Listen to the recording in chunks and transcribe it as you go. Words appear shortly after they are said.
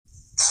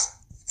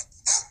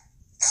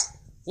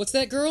What's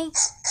that, girl?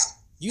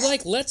 You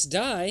like Let's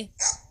Die,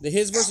 the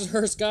His versus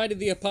Hers Guide to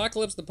the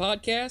Apocalypse, the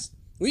podcast?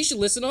 Well, you should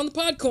listen on the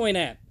Podcoin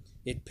app.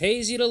 It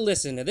pays you to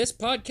listen to this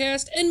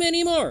podcast and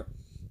many more.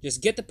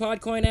 Just get the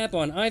Podcoin app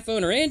on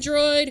iPhone or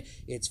Android.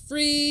 It's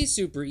free,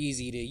 super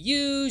easy to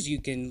use.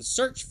 You can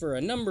search for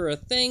a number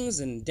of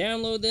things and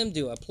download them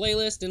to a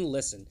playlist and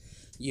listen.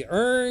 You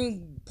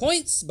earn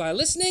points by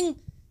listening,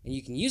 and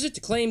you can use it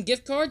to claim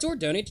gift cards or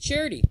donate to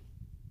charity.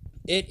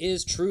 It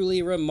is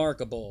truly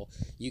remarkable.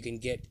 You can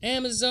get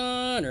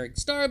Amazon or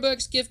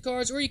Starbucks gift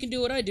cards, or you can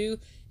do what I do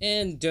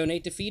and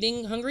donate to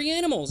feeding hungry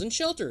animals in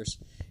shelters.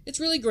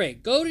 It's really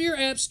great. Go to your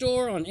app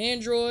store on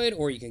Android,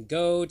 or you can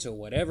go to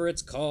whatever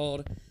it's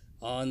called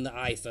on the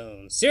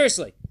iPhone.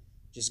 Seriously,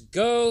 just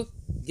go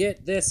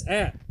get this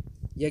app.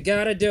 You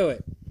gotta do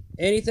it.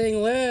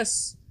 Anything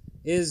less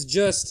is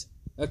just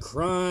a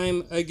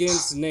crime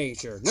against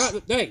nature.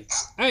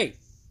 Hey,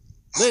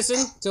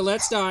 listen to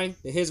Let's Die,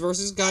 the His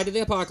versus Guide to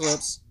the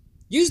Apocalypse.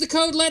 Use the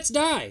code Let's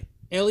Die,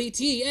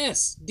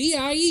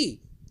 LETSDIE,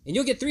 and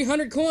you'll get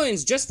 300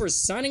 coins just for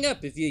signing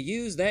up if you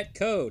use that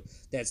code.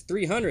 That's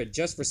 300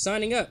 just for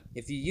signing up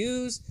if you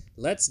use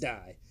Let's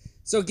Die.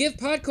 So give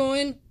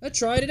Podcoin a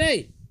try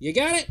today. You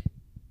got it?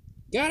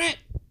 Got it?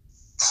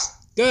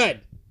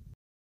 Good.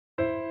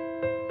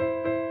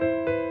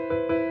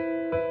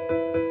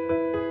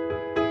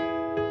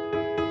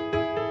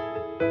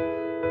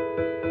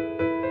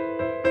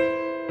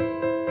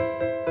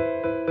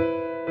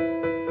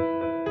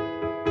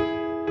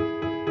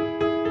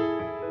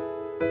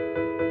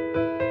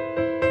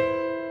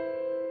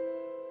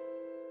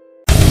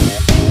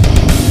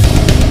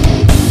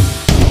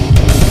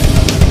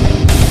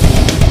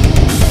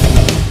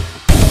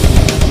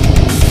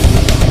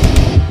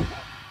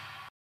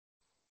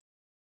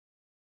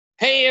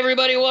 Hey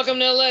everybody, welcome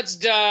to Let's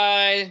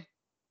Die,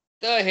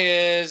 the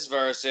His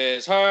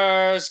versus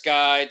Hers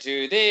Guide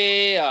to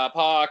the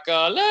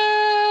Apocalypse.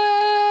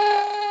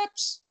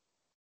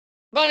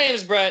 My name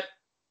is Brett.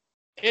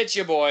 It's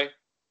your boy.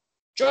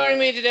 Joining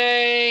me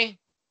today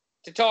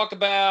to talk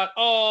about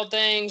all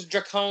things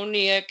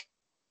draconiac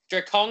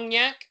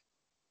Draconian.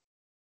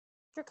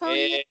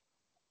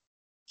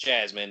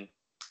 Jasmine.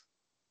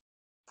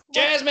 What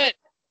Jasmine!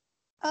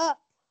 up,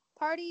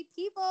 party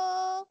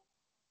people?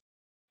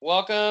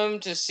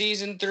 Welcome to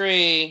season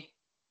 3.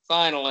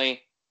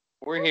 Finally,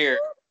 we're here.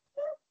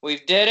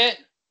 We've did it.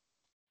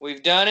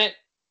 We've done it.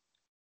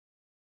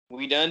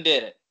 We done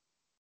did it.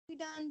 We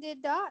done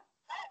did that.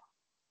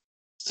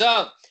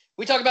 So,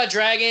 we talked about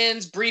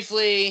dragons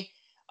briefly.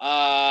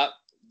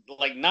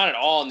 Like, not at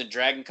all in the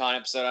Dragon Con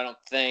episode, I don't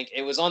think.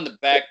 It was on the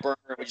back burner.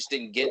 We just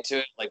didn't get to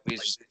it. Like, we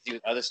just busy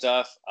with other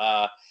stuff.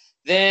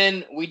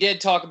 Then we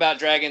did talk about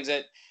dragons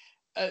at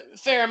a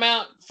fair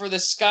amount for the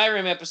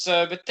Skyrim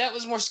episode, but that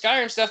was more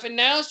Skyrim stuff, and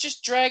now it's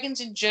just dragons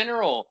in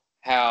general.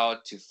 How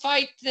to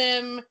fight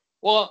them.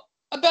 Well,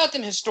 about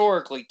them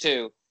historically,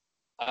 too.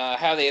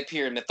 How they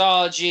appear in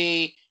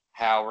mythology,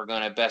 how we're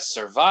going to best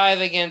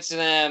survive against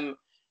them,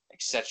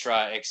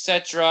 etc.,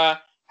 etc.,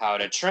 how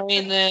to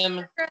train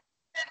them.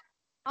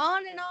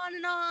 On and on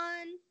and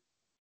on.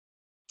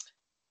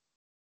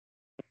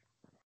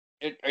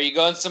 Are you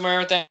going somewhere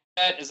with that?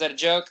 Is that a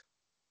joke?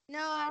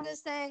 No, I'm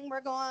just saying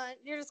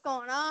you're just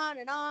going on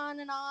and on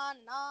and on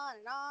and on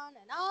and on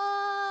and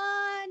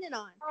on and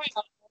on. All right,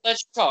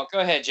 let's talk. Go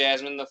ahead,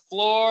 Jasmine. The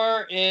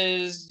floor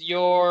is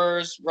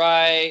yours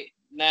right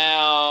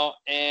now,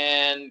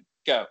 and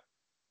go.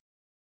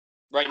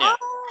 Right now.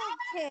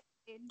 Okay,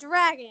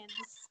 dragons.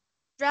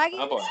 Dragons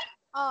Oh boy.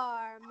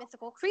 are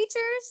mythical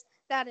creatures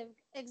that have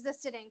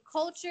existed in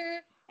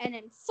culture and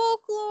in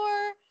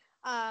folklore.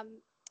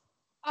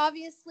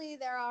 Obviously,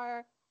 there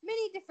are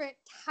many different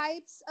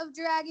types of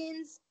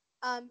dragons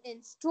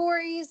in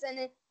stories,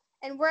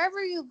 and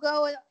wherever you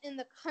go in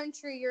the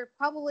country, you're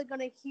probably going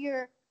to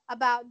hear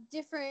about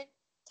different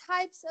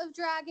types of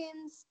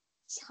dragons.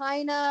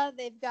 China,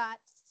 they've got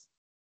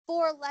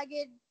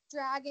 4-legged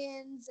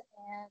dragons,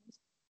 and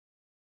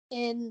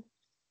in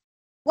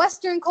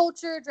Western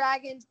culture,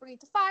 dragons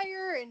breathe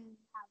fire and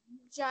have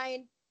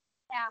giant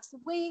ass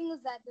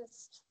wings that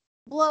just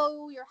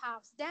blow your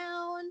house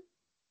down.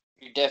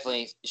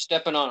 You're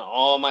stepping on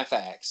all my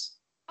facts.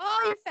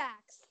 All your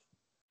facts.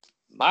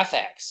 My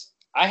facts.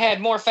 I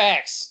had more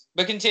facts,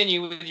 but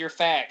continue with your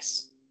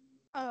facts.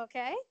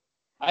 Okay.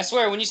 I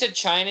swear, when you said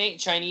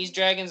Chinese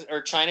dragons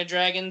or China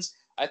dragons,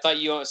 I thought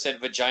you said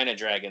vagina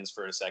dragons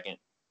for a second.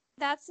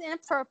 That's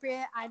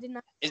inappropriate. I did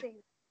not say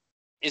that.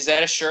 Is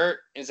that a shirt?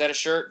 Is that a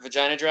shirt?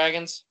 Vagina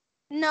dragons?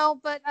 No,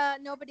 but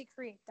nobody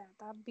create that.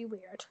 That'd be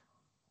weird.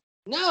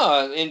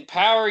 No,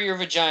 empower your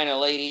vagina,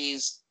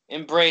 ladies.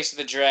 Embrace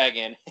the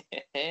dragon.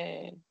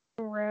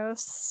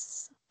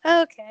 Gross.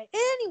 Okay.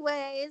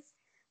 Anyways,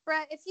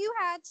 Brett, if you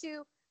had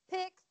to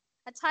pick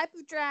a type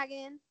of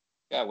dragon,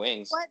 Got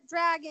wings. what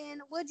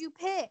dragon would you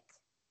pick?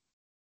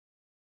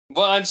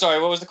 Well, I'm sorry.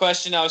 What was the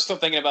question? I was still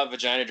thinking about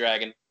vagina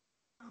dragon.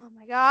 Oh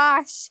my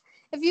gosh.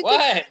 If you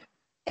What?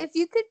 could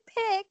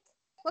pick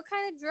what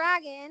kind of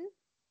dragon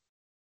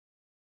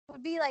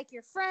would be like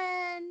your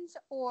friend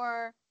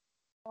or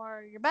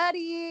or your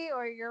buddy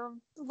or your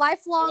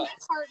lifelong What?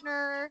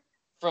 partner.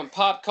 From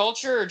pop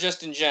culture or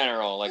just in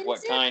general? Like, In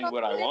what kind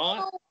would I want?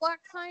 general, what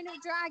kind of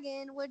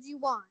dragon would you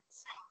want?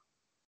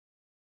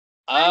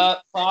 Million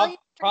different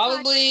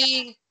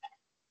kinds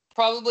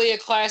Probably a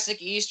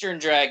classic Eastern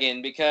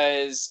dragon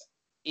because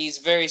he's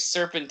very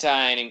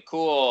serpentine and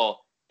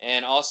cool,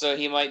 and also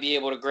he might be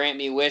able to grant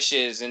me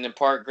wishes and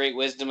impart great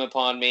wisdom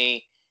upon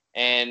me,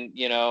 and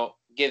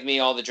give me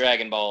all the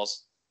Dragon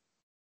Balls,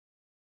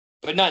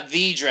 but not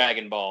the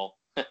Dragon Ball,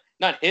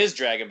 not his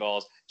Dragon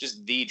Balls,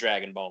 just the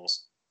Dragon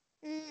Balls.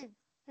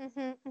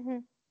 Mm-hmm.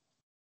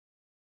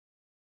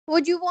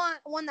 Would you want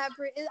one that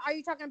are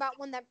you talking about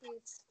one that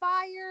breathes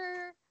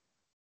fire?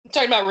 I'm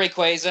talking about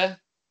Rayquaza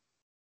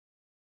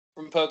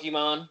from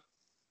Pokemon.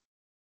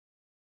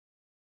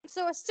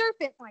 So a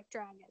serpent-like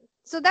dragon.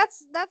 So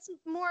that's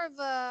more of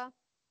a,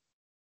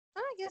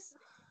 I guess,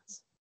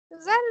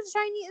 is that a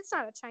Chinese? It's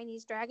not a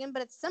Chinese dragon,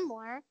 but it's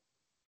similar.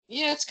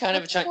 Yeah, it's kind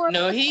of a Chinese.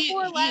 No, he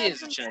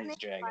is a Chinese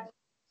dragon.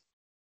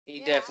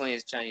 He definitely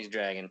is a Chinese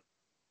dragon.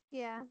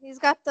 Yeah, he's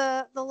got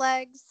the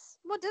legs.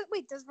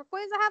 Does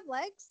Rayquaza have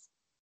legs?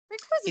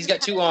 He's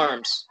got 2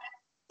 arms.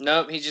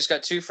 Nope, he's just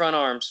got 2 front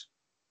arms.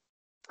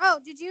 Oh,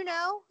 did you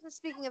know?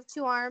 Speaking of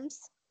 2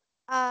 arms,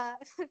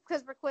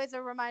 because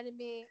Rayquaza reminded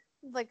me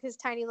like his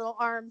tiny little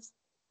arms.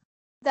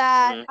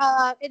 That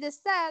it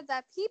is said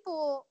that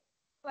people,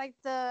 like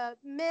the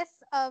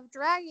myth of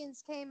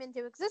dragons, came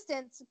into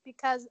existence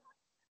because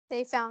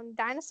they found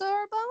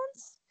dinosaur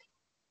bones.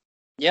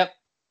 Yep.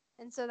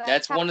 And so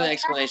that's one of the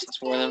explanations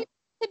for them.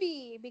 To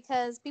be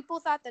because people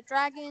thought that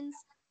dragons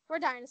were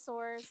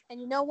dinosaurs, and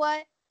you know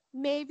what?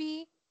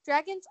 Maybe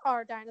dragons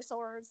are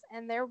dinosaurs,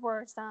 and there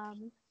were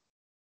some.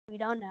 We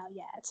don't know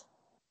yet.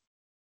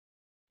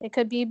 It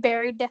could be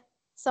buried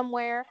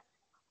somewhere,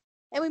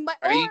 and we might,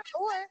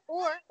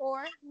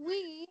 or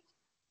we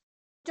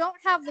don't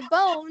have the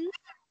bone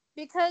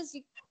because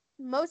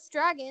most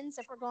dragons,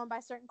 if we're going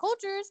by certain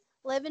cultures,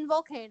 live in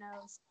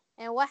volcanoes.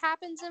 And what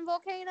happens in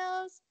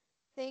volcanoes?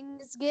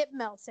 Things get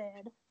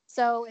melted.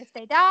 So if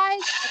they died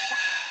in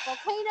a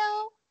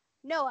volcano,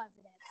 no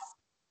evidence.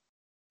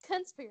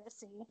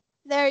 Conspiracy.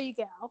 There you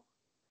go.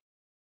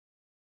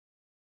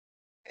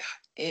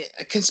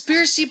 A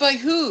conspiracy by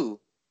who?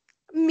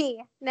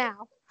 Me.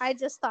 Now. I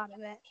just thought of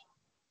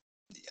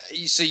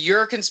it. So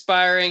you're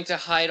conspiring to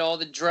hide all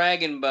the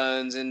dragon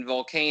bones in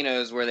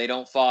volcanoes where they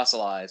don't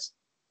fossilize.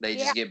 They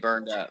just get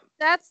burned up.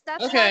 That's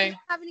okay. Why we don't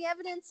have any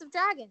evidence of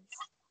dragons.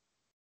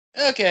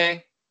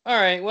 Okay. All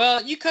right.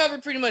 Well, you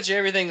covered pretty much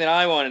everything that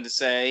I wanted to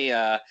say.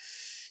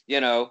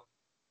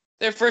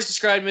 They're first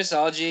described in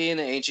mythology in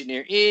the ancient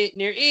Near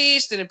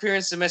East, an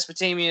appearance in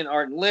Mesopotamian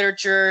art and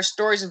literature,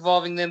 stories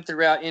involving them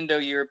throughout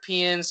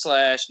Indo-European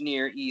 /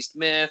 Near East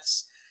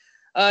myths.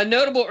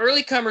 Notable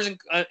early comers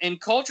in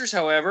cultures,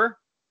 however,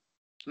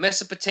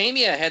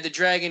 Mesopotamia had the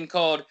dragon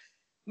called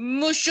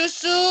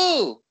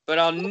Mushusu, but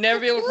I'll never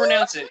be able to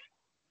pronounce it.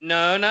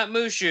 No, not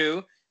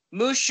Mushu.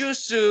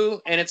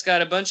 Mushusu, and it's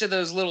got a bunch of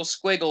those little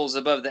squiggles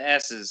above the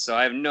S's, so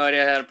I have no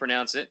idea how to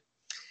pronounce it.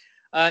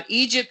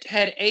 Egypt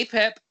had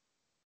Apep,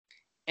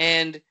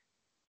 and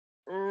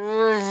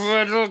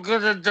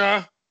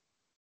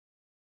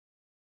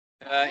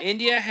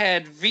India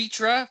had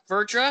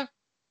Vertra.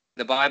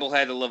 The Bible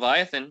had the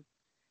Leviathan.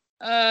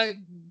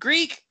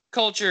 Greek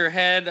culture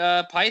had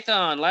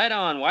Python,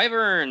 Ladon,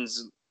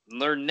 Wyverns,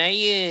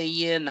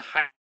 Lernaean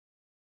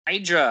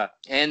Hydra,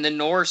 and the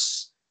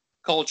Norse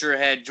culture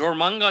had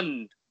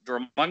Jormungandr,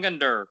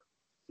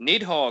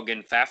 Nidhogg,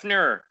 and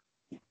Fafnir.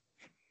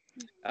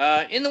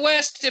 In the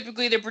West,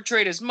 typically they're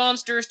portrayed as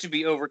monsters to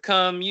be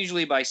overcome,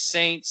 usually by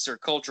saints or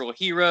cultural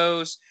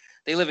heroes.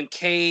 They live in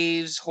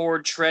caves,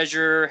 hoard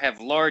treasure, have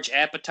large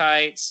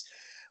appetites.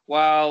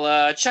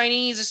 While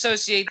Chinese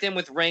associate them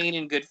with rain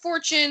and good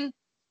fortune,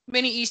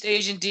 many East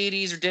Asian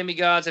deities or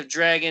demigods have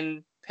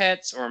dragon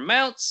pets or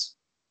mounts.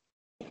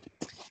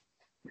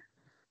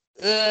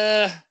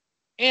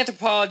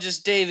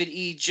 Anthropologist David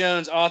E.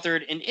 Jones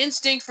authored An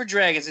Instinct for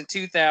Dragons in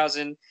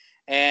 2000,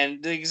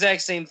 and the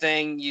exact same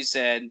thing you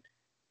said.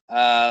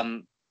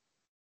 I'm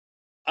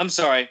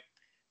sorry.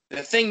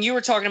 The thing you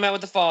were talking about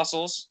with the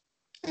fossils,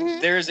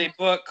 there's a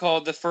book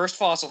called The First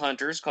Fossil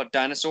Hunters, called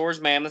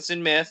Dinosaurs, Mammoths,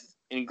 and Myth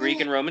in Greek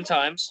and Roman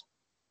times.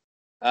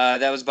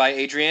 That was by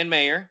Adrienne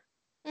Mayer.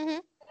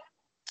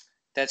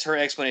 That's her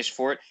explanation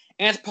for it.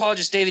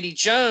 Anthropologist David E.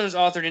 Jones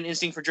authored An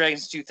Instinct for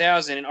Dragons in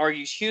 2000 and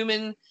argues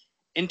human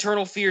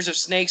internal fears of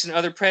snakes and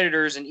other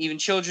predators, and even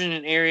children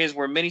in areas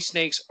where many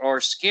snakes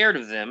are scared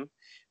of them,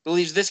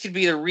 believes this could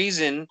be the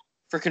reason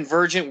for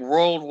convergent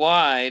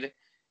worldwide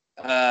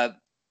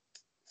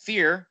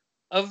fear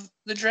of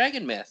the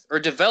dragon myth, or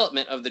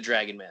development of the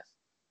dragon myth.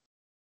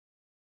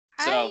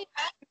 So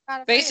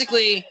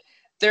basically,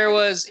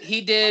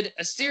 he did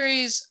a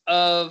series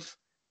of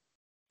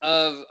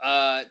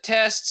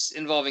tests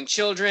involving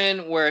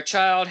children where a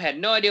child had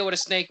no idea what a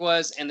snake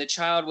was, and the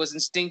child was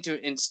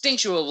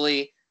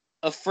instinctually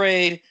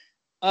afraid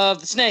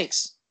of the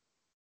snakes.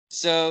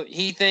 So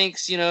he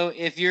thinks,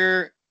 if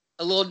you're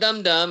a little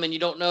dum-dum and you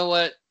don't know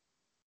what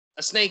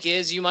a snake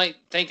is, you might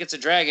think it's a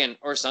dragon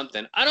or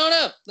something. I don't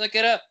know. Look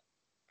it up.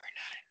 We're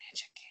not an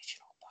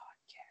educational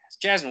podcast.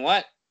 Jasmine,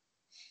 what?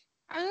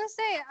 I'm gonna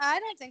say I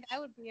don't think I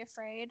would be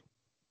afraid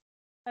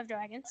of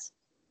dragons.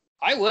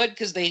 I would,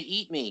 because they'd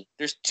eat me.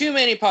 There's too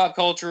many pop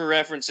culture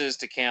references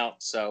to count.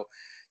 So,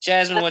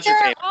 Jasmine, But what's your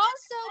favorite?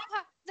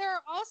 there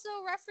are also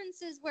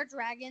references where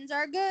dragons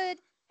are good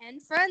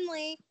and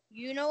friendly.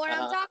 You know what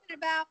I'm talking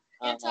about.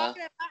 I'm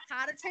talking about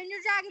How to Train Your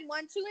Dragon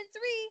 1, 2,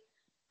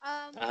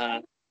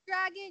 and 3.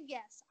 Dragon,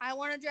 yes, I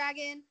want a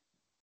dragon.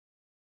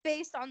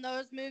 Based on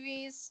those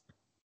movies,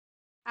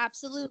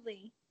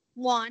 absolutely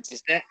want a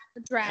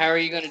dragon. How are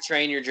you going to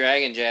train your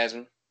dragon,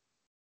 Jasmine?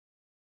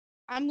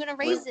 I'm gonna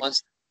raise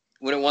it.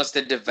 When it wants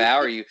to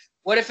devour you.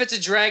 What if it's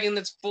a dragon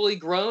that's fully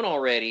grown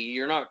already?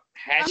 You're not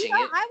hatching it. I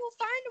will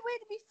find a way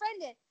to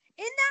befriend it.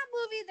 In that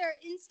movie, they're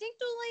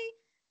instinctively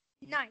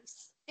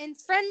nice and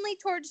friendly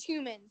towards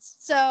humans.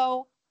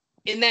 So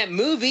in that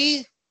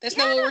movie, that's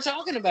not what we're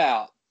talking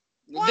about.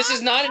 Well, this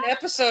is not an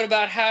episode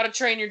about How to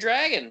Train Your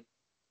Dragon.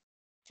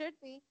 Should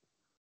be.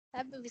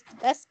 That movie's the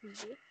best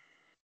movie.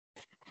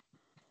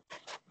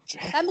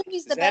 That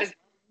movie's the best.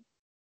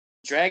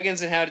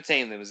 Dragons and How to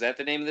Tame Them. Is that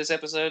the name of this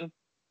episode?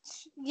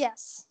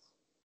 Yes.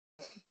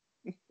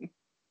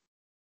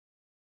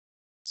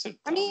 So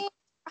I mean,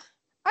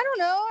 I don't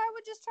know. I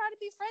would just try to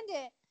befriend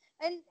it.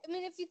 And, I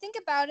mean, if you think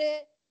about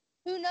it,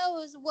 who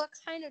knows what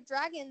kind of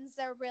dragons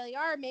there really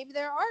are. Maybe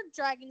there are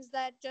dragons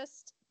that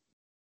just,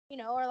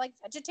 are like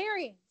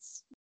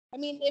vegetarians. I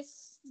mean, if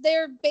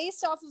they're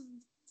based off of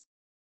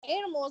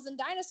animals and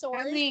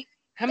dinosaurs.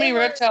 How many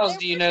reptiles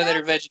do you know that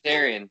are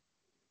vegetarian?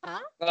 Huh?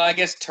 Well, I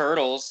guess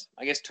turtles.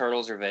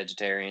 Turtles are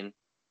vegetarian.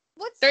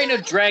 There ain't no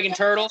dragon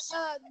turtles.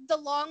 The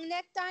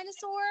long-necked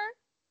dinosaur.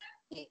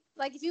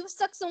 If you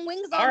stuck some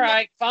wings on. All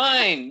right,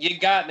 fine. You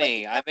got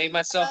me. I made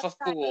myself a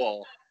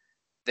fool.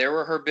 There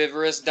were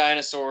herbivorous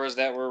dinosaurs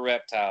that were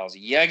reptiles.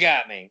 You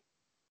got me.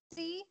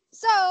 See?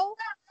 So,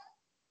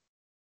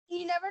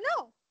 you never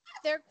know.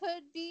 There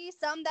could be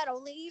some that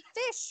only eat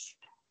fish.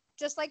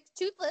 Just like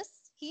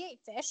Toothless. He ate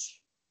fish.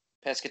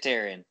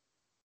 Pescatarian.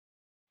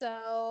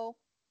 So,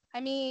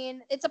 I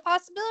mean, it's a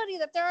possibility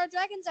that there are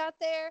dragons out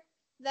there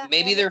that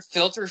maybe they're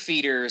filter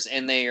feeders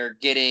and they are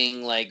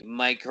getting like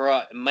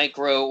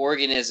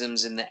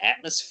microorganisms in the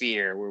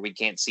atmosphere where we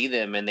can't see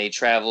them, and they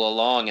travel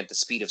along at the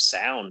speed of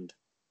sound.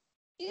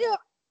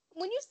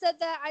 When you said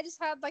that, I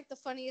just had like the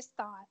funniest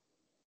thought.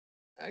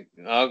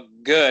 Oh,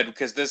 good,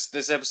 because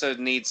this episode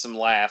needs some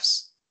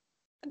laughs.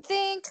 I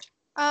think,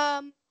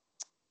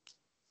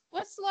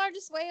 what's the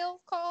largest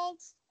whale called?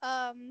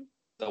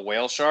 The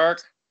whale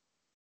shark?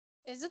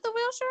 Is it the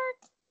whale shark?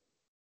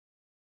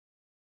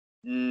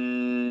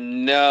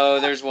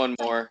 No, there's one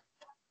more.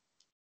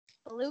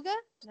 Beluga?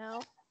 No.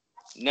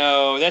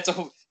 No,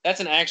 that's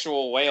an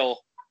actual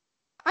whale.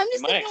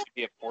 It might actually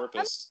be a porpoise.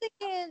 I'm just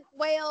thinking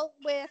whale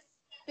with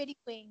bitty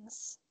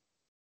wings.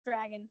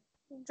 Dragon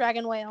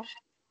whale.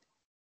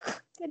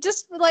 I'm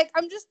just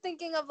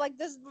thinking of like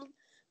this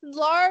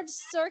large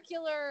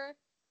circular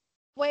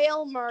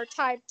whale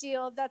type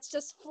deal that's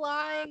just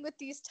flying with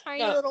these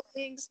tiny little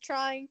wings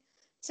trying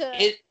to.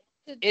 It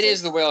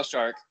is the whale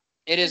shark.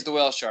 It is the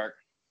whale shark.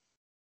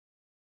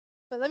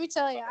 But let me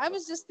tell you, I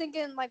was just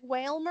thinking like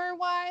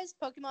Whalmer-wise,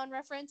 Pokemon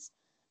reference,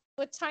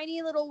 with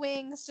tiny little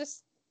wings,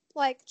 just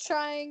like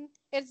trying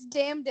its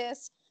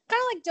damnedest.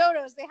 Kind of like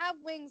dodos. They have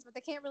wings, but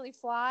they can't really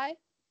fly.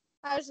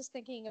 I was just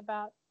thinking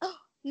about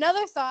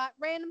another thought,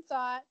 random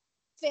thought,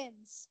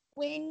 fins,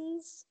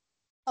 wings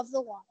of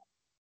the water.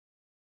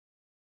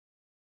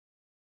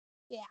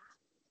 Yeah.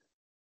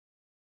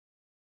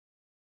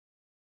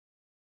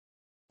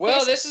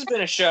 Well, this has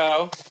been a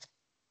show.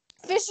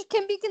 Fish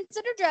can be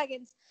considered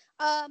dragons.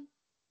 Can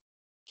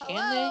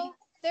they?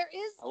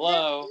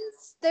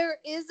 There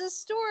is a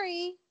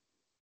story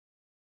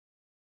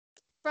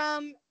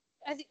from,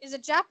 I think, is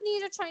it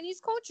Japanese or Chinese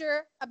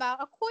culture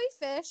about a koi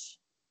fish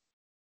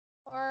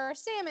or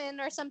salmon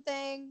or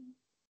something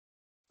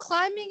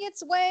climbing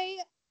its way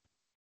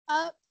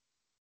up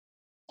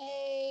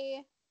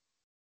a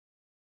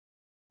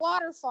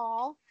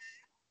waterfall,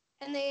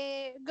 and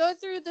they go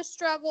through the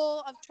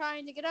struggle of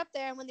trying to get up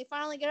there, and when they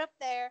finally get up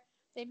there,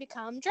 they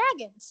become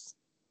dragons.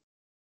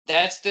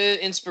 That's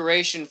the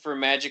inspiration for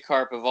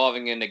Magikarp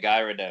evolving into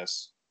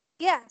Gyarados.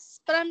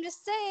 Yes, but I'm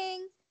just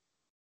saying,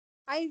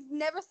 I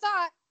never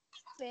thought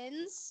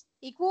fins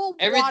equal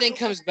everything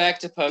water comes back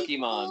to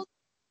Pokemon.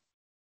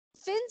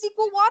 Fins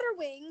equal water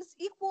wings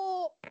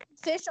equal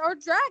fish or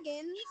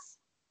dragons.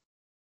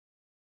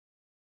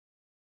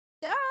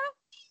 Duh.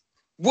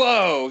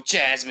 Whoa,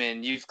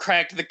 Jasmine, you've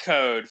cracked the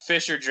code.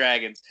 Fish or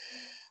dragons.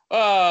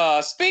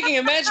 Speaking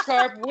of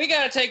Magikarp, we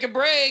gotta take a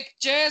break.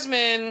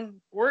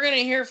 Jasmine, we're gonna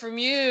hear from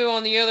you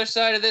on the other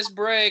side of this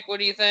break. What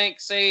do you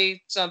think?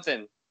 Say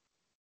something.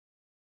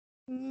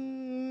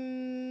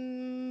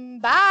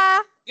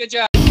 Bye. Good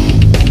job.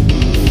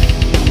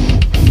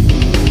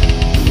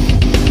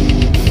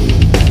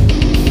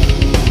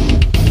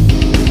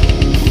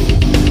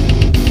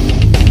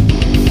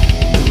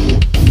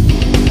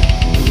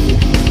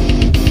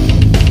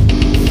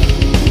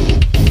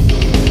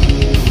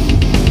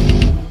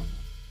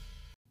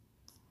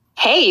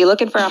 Hey, you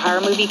looking for a horror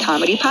movie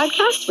comedy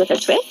podcast with a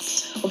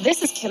twist? Well,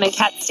 this is Kim and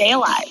Kat Stay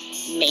Alive.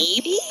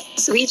 Maybe?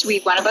 So each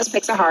week, one of us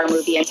picks a horror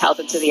movie and tells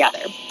it to the other,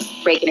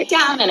 breaking it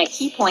down and at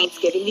key points,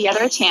 giving the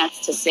other a chance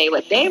to say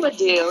what they would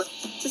do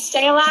to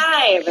stay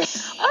alive.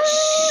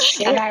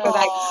 And I was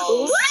like,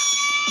 "Woo!"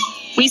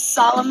 We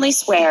solemnly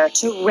swear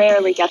to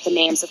rarely get the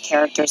names of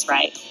characters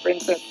right.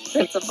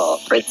 Principal,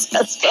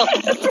 Princess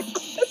Wilkins.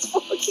 Princess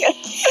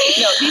Wilkins.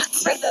 No,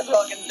 he's Princess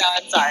Wilkins. No,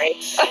 I'm sorry.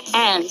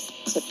 And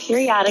to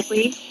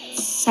periodically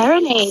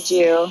serenade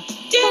you.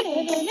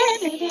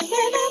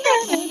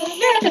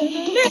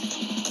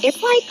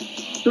 It's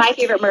like My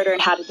Favorite Murder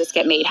and How Did This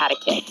Get Made had a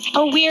kid.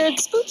 A weird,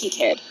 spooky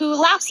kid who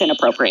laughs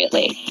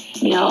inappropriately.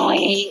 No, I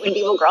hate when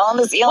people crawl on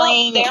the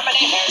ceiling. Well, they're my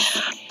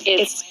nightmares.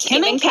 It's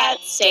Kim and Kat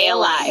Stay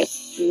Alive.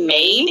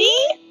 Maybe?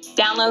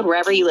 Download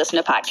wherever you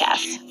listen to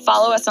podcasts.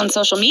 Follow us on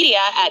social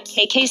media at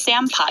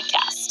KKSam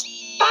Podcast.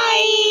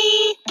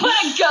 Bye!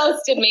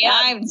 Ghosted me.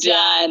 I'm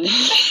done.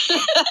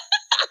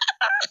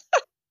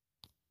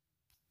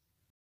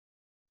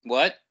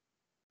 What?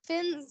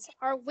 Fins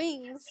are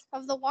wings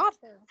of the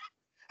water.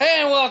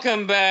 Hey, and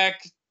welcome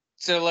back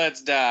to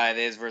Let's Die,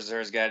 the His vs.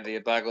 Hers Guide to the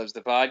Apocalypse,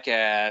 the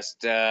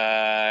podcast.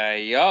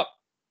 Yup.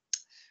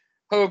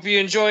 Hope you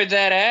enjoyed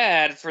that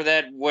ad for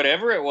that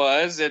whatever it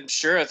was. I'm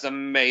sure it's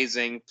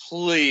amazing.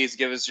 Please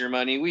give us your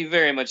money. We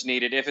very much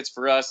need it. If it's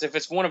for us, if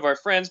it's one of our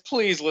friends,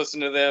 please listen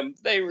to them.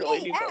 They really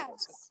Yay, need that.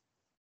 ads.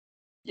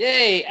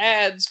 Yay,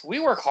 ads. We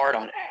work hard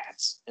on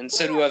ads, and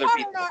so do other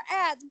people. Our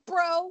ads,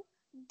 bro.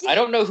 I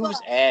don't know whose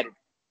ad.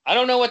 I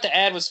don't know what the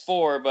ad was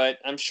for, but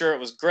I'm sure it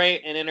was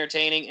great and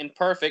entertaining and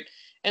perfect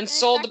and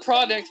sold the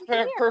product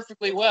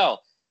perfectly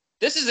well.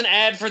 This is an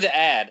ad for the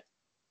ad.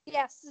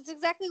 Yes, it's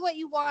exactly what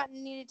you want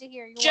and needed to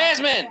hear.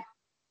 Jasmine!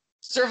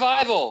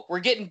 Survival. We're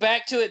getting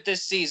back to it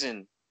this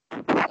season.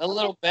 A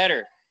little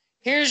better.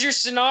 Here's your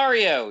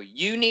scenario.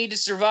 You need to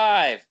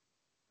survive.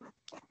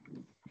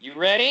 You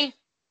ready?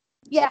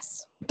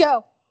 Yes,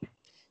 go.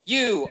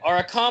 You are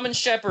a common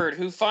shepherd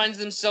who finds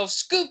themselves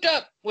scooped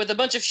up with a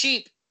bunch of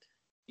sheep.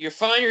 You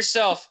find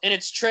yourself in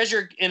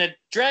a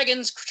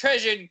dragon's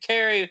treasure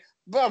carry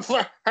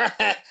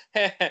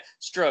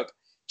stroke.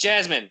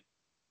 Jasmine.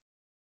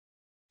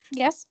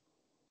 Yes.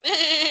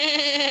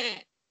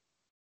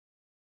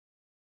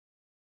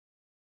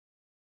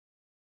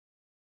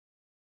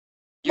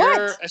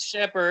 You're a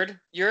shepherd.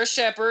 You're a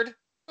shepherd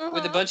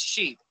with a bunch of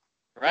sheep,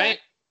 right?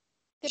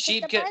 Yeah.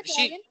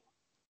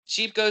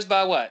 Sheep goes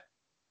by what?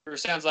 Or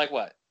sounds like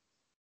what?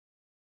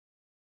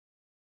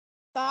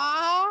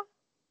 Ba.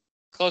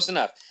 Close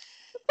enough.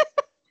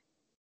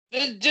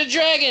 The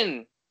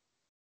dragon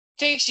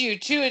takes you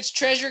to its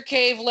treasure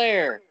cave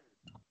lair.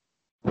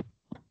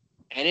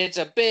 And it's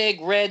a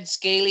big, red,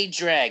 scaly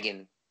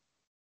dragon.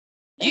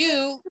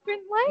 You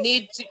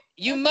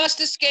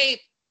must escape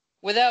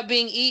without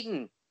being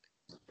eaten.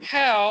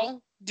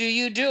 How do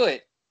you do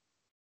it?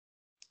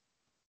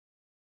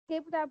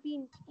 Escape without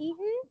being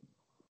eaten?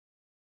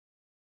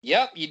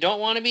 Yep, you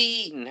don't want to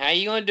be eaten. How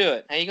you going to do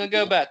it? How you going to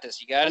go about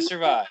this? You got to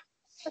survive.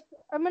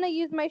 I'm going to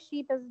use my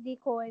sheep as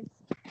decoys.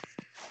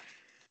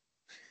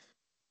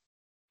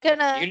 You're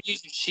going to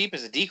use your sheep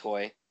as a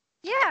decoy?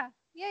 Yeah.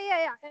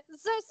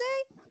 So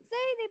say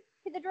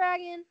the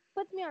dragon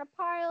puts me on a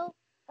pile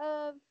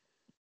of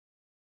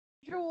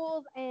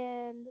jewels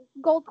and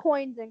gold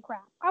coins and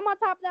crap. I'm on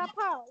top of that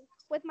pile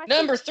with my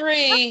Number sheep.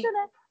 3. I'm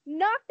gonna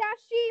knock that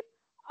sheep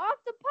off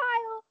the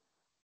pile,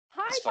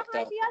 hide That's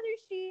behind the other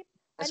sheep.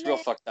 That's real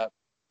fucked up.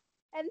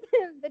 And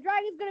then the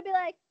dragon's gonna be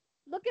like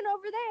looking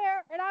over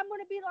there, and I'm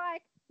gonna be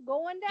like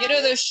going down. You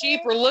know, those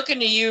sheep are looking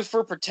to you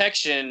for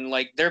protection.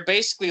 Like, they're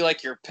basically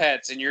like your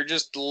pets, and you're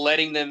just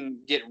letting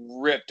them get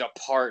ripped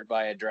apart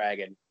by a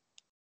dragon.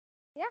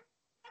 Yeah.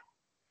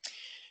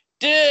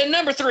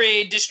 Number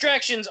 3,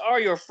 distractions are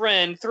your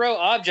friend. Throw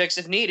objects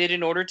if needed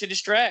in order to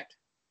distract.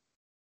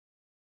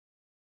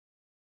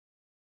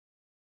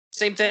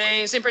 Same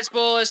thing, same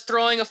principle as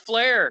throwing a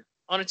flare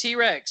on a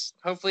T-Rex.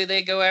 Hopefully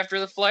they go after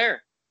the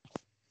flare.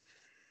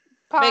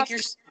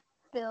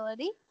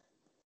 Possibility.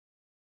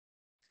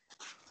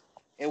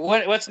 And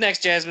what's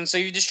next, Jasmine? So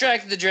you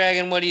distracted the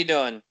dragon. What are you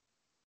doing?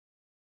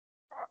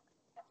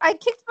 I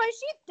kicked my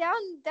sheep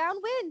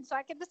downwind so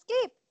I could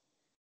escape.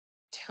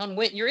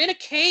 Downwind? You're in a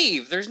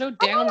cave. There's no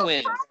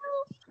downwind.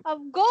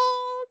 Of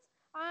gold.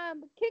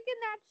 I'm kicking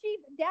that sheep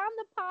down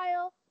the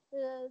pile.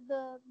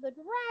 The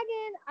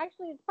dragon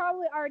actually is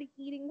probably already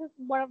eating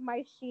one of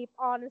my sheep.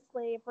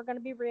 Honestly, if we're gonna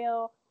be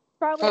real,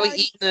 probably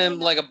eating them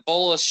like a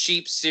bowl of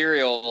sheep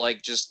cereal,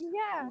 like just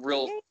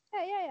real.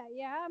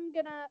 Yeah. I'm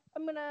gonna.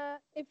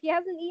 If he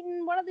hasn't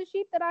eaten one of the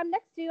sheep that I'm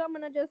next to, I'm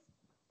gonna just.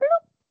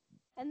 Bloop,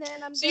 and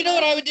then I'm. So you know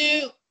what I would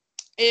do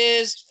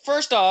is,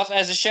 first off,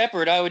 as a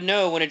shepherd, I would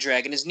know when a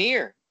dragon is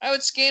near. I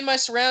would scan my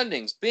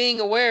surroundings. Being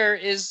aware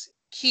is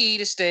key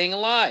to staying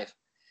alive.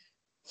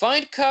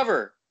 Find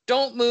cover.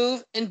 Don't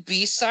move and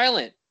be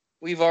silent.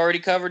 We've already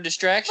covered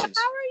distractions.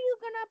 How are you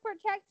gonna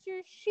protect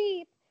your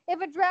sheep if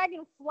a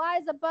dragon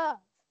flies above?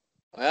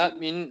 Well, I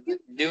mean,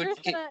 do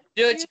what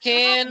you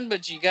can,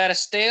 but you gotta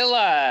stay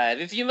alive.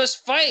 If you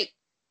must fight,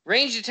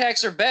 Ranged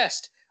attacks are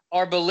best.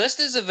 Are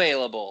ballistas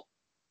available?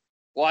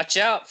 Watch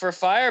out for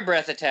fire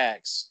breath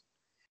attacks.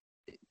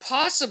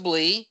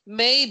 Possibly,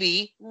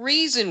 maybe,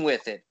 reason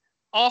with it.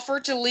 Offer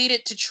to lead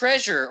it to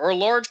treasure or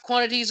large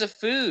quantities of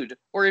food,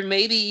 or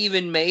maybe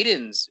even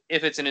maidens,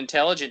 if it's an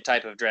intelligent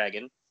type of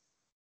dragon.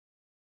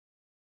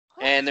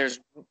 And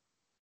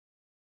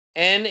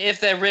if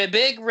that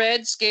big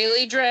red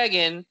scaly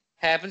dragon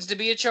happens to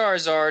be a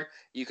Charizard,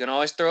 you can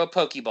always throw a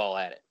Pokeball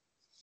at it.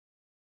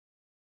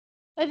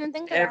 I didn't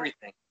think of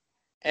Everything.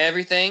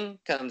 Everything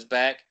comes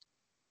back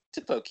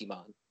to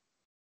Pokemon.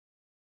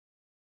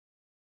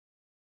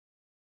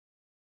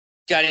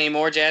 Got any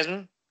more,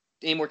 Jasmine?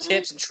 Any more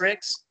tips and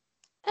tricks?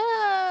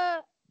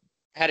 that.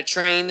 How to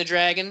train the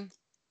dragon?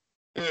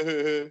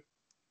 I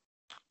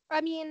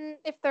mean,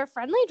 if they're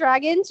friendly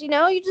dragons, you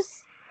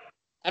just...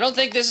 I don't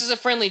think this is a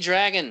friendly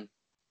dragon.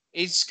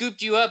 He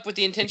scooped you up with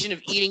the intention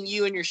of eating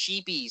you and your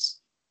sheepies.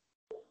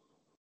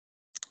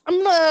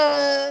 I'm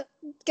gonna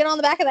get on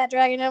the back of that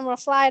dragon and I'm gonna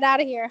fly it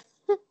out of here.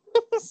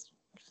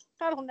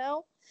 I don't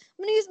know.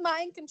 I'm gonna use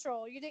mind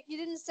control. You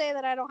didn't say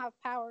that I don't have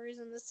powers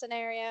in this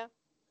scenario.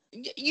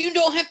 You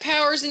don't have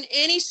powers in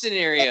any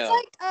scenario. It's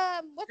like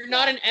You're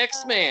not an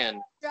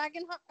X-Man.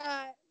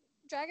 Dragonheart.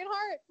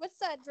 What's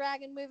that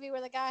dragon movie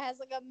where the guy has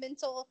like a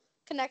mental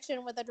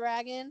connection with a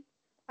dragon?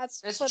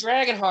 It's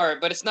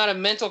Dragonheart, but it's not a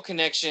mental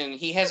connection.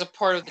 He has a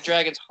part of the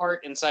dragon's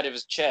heart inside of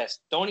his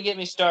chest. Don't get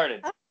me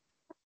started.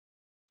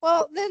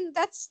 Well, then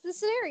that's the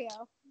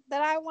scenario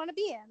that I want to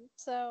be in.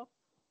 So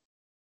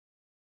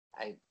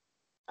I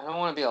don't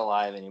want to be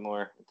alive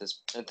anymore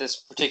at this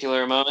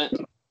particular moment.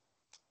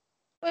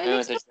 I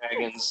want the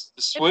dragons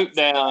to swoop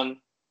down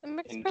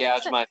and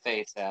gouge my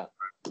face out.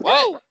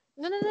 What?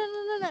 No.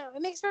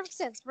 It makes perfect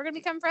sense. We're gonna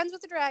become friends with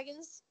the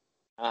dragons.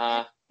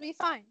 Uh-huh. It'll be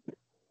fine.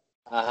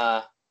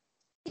 Uh-huh.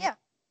 Yeah.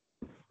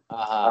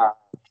 Uh-huh.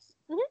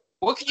 Mhm.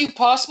 What could you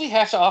possibly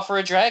have to offer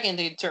a dragon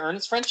to earn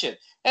its friendship?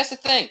 That's the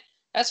thing.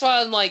 That's why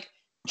I'm like,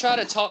 try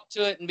to talk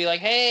to it and be like,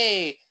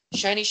 hey,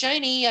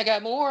 shiny, I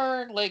got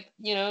more. Like,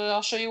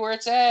 I'll show you where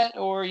it's at.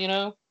 Or,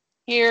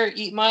 here,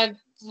 eat my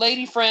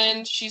lady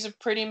friend. She's a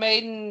pretty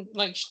maiden.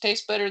 Like, she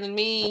tastes better than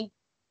me.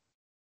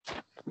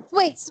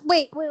 Wait. So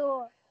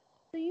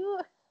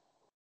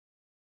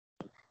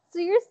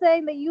you're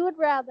saying that you would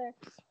rather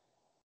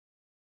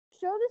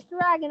show this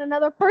dragon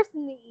another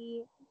person to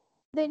eat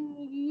than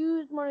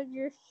use one of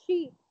your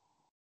sheep?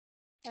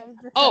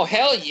 Oh,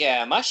 hell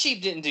yeah. My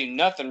sheep didn't do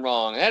nothing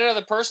wrong. That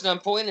other person I'm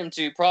pointing him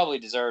to probably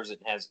deserves it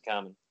and has it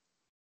coming.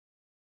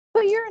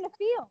 But you're in a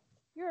field.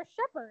 You're a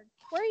shepherd.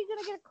 Where are you going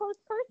to get a close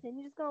person?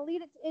 You're just going to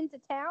lead it into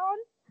town?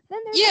 Then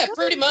there's Yeah,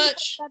 pretty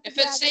much. If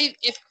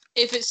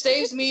it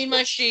saves me and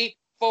my sheep,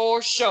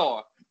 for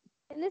sure.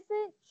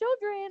 Innocent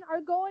children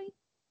are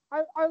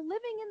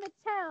living in the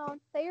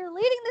town that you're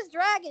leading this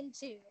dragon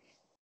to.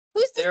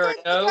 Who's to say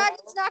the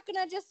dragon's not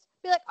going to just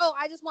be like, oh,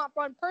 I just want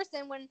one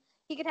person when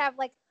he could have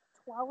like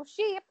 12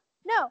 sheep?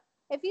 No.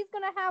 If he's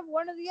going to have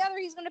one or the other,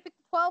 he's going to pick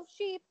 12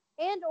 sheep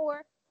and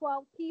or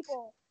 12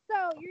 people.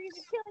 So you're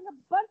either killing a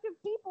bunch of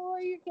people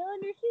or you're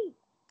killing your sheep.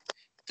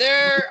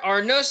 There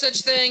are no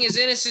such thing as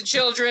innocent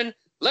children.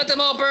 Let them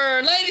all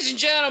burn. Ladies and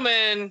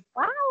gentlemen,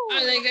 wow.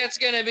 I think that's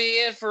going to be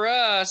it for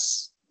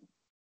us.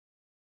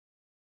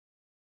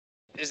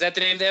 Is that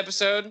the name of the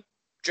episode?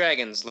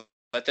 Dragons,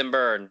 let them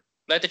burn.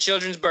 Let the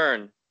children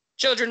burn.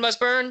 Children must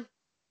burn.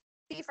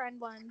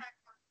 Befriend one.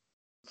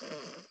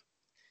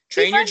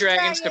 Train your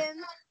dragons to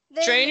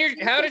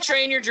how to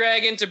train your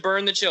dragon to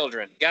burn the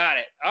children. Got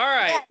it. All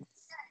right.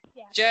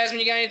 Yes. Jasmine,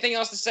 you got anything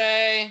else to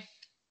say?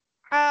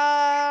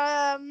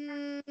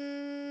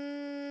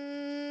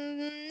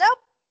 Nope.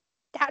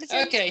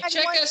 Okay,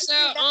 check us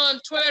out on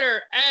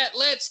Twitter at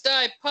Let's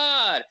Die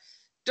Pod.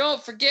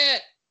 Don't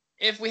forget,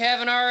 if we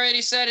haven't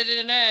already said it in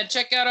an ad,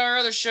 check out our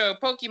other show,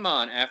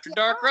 Pokemon After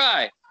Dark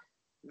Rye.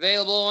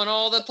 Available in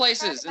all the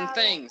places and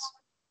things.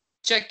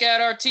 Check out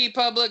our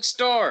TeePublic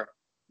store.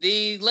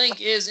 The link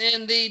is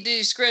in the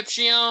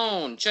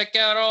description. Check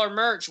out our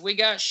merch. We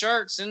got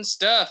shirts and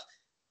stuff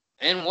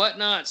and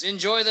whatnots.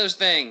 Enjoy those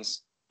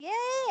things. Yeah.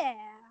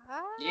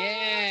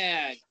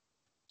 Yeah.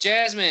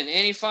 Jasmine,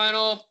 any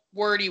final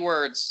wordy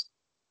words?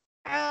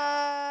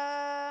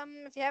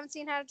 If you haven't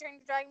seen How to Train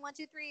Your Dragon 1,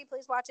 2, 3,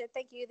 please watch it.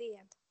 Thank you. The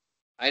end.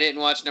 I didn't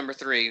watch number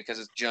 3 because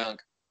it's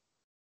junk.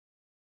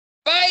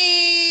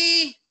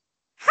 Bye!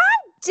 How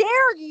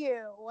dare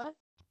you?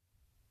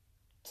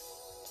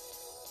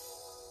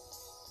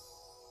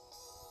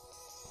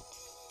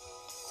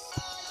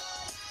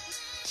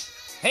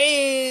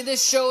 Hey,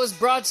 this show is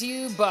brought to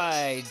you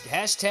by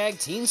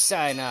 #Team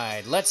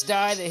Cyanide, Let's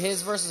Die, the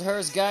His vs.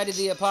 Hers Guide to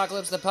the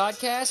Apocalypse, the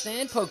podcast,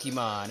 and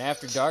Pokemon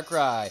After Dark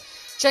Rye.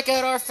 Check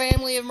out our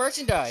family of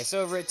merchandise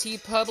over at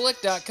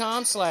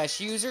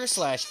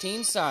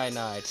tpublic.com/user/Team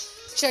Cyanide.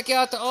 Check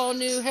out the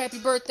all-new Happy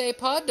Birthday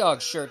Pod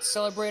Dog shirt to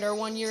celebrate our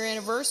 1-year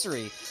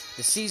anniversary,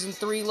 the Season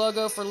 3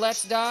 logo for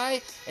Let's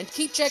Die, and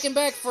keep checking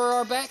back for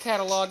our back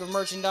catalog of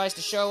merchandise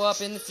to show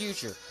up in the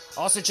future.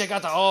 Also check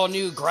out the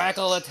all-new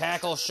Grackle a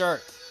Tackle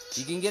shirt.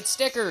 You can get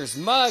stickers,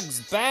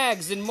 mugs,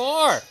 bags, and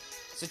more.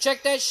 So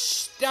check that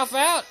stuff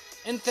out,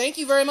 and thank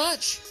you very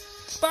much.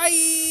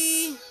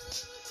 Bye!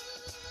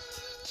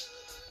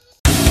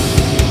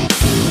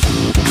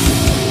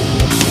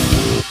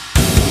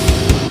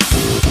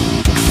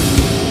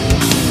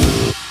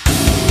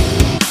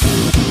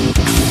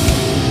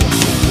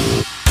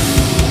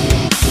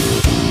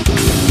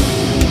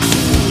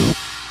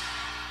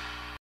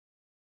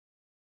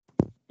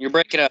 You're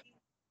breaking up.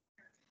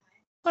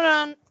 Hold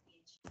on.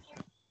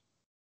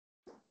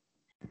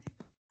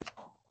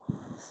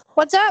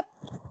 What's up?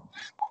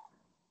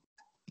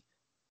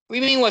 What do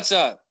you mean, what's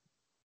up?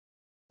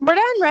 We're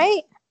done,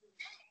 right?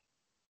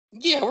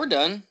 Yeah, we're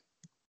done.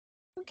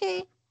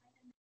 Okay.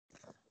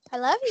 I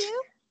love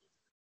you.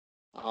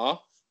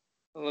 Aw,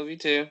 I love you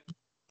too.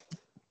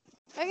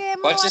 Okay,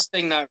 I'm gonna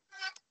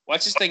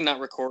Watch this thing not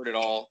record at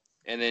all,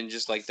 and then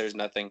just like there's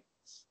nothing.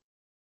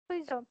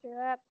 Please don't do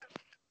that.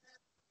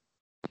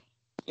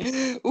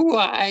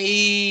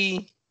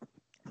 Why?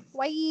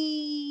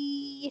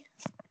 Why?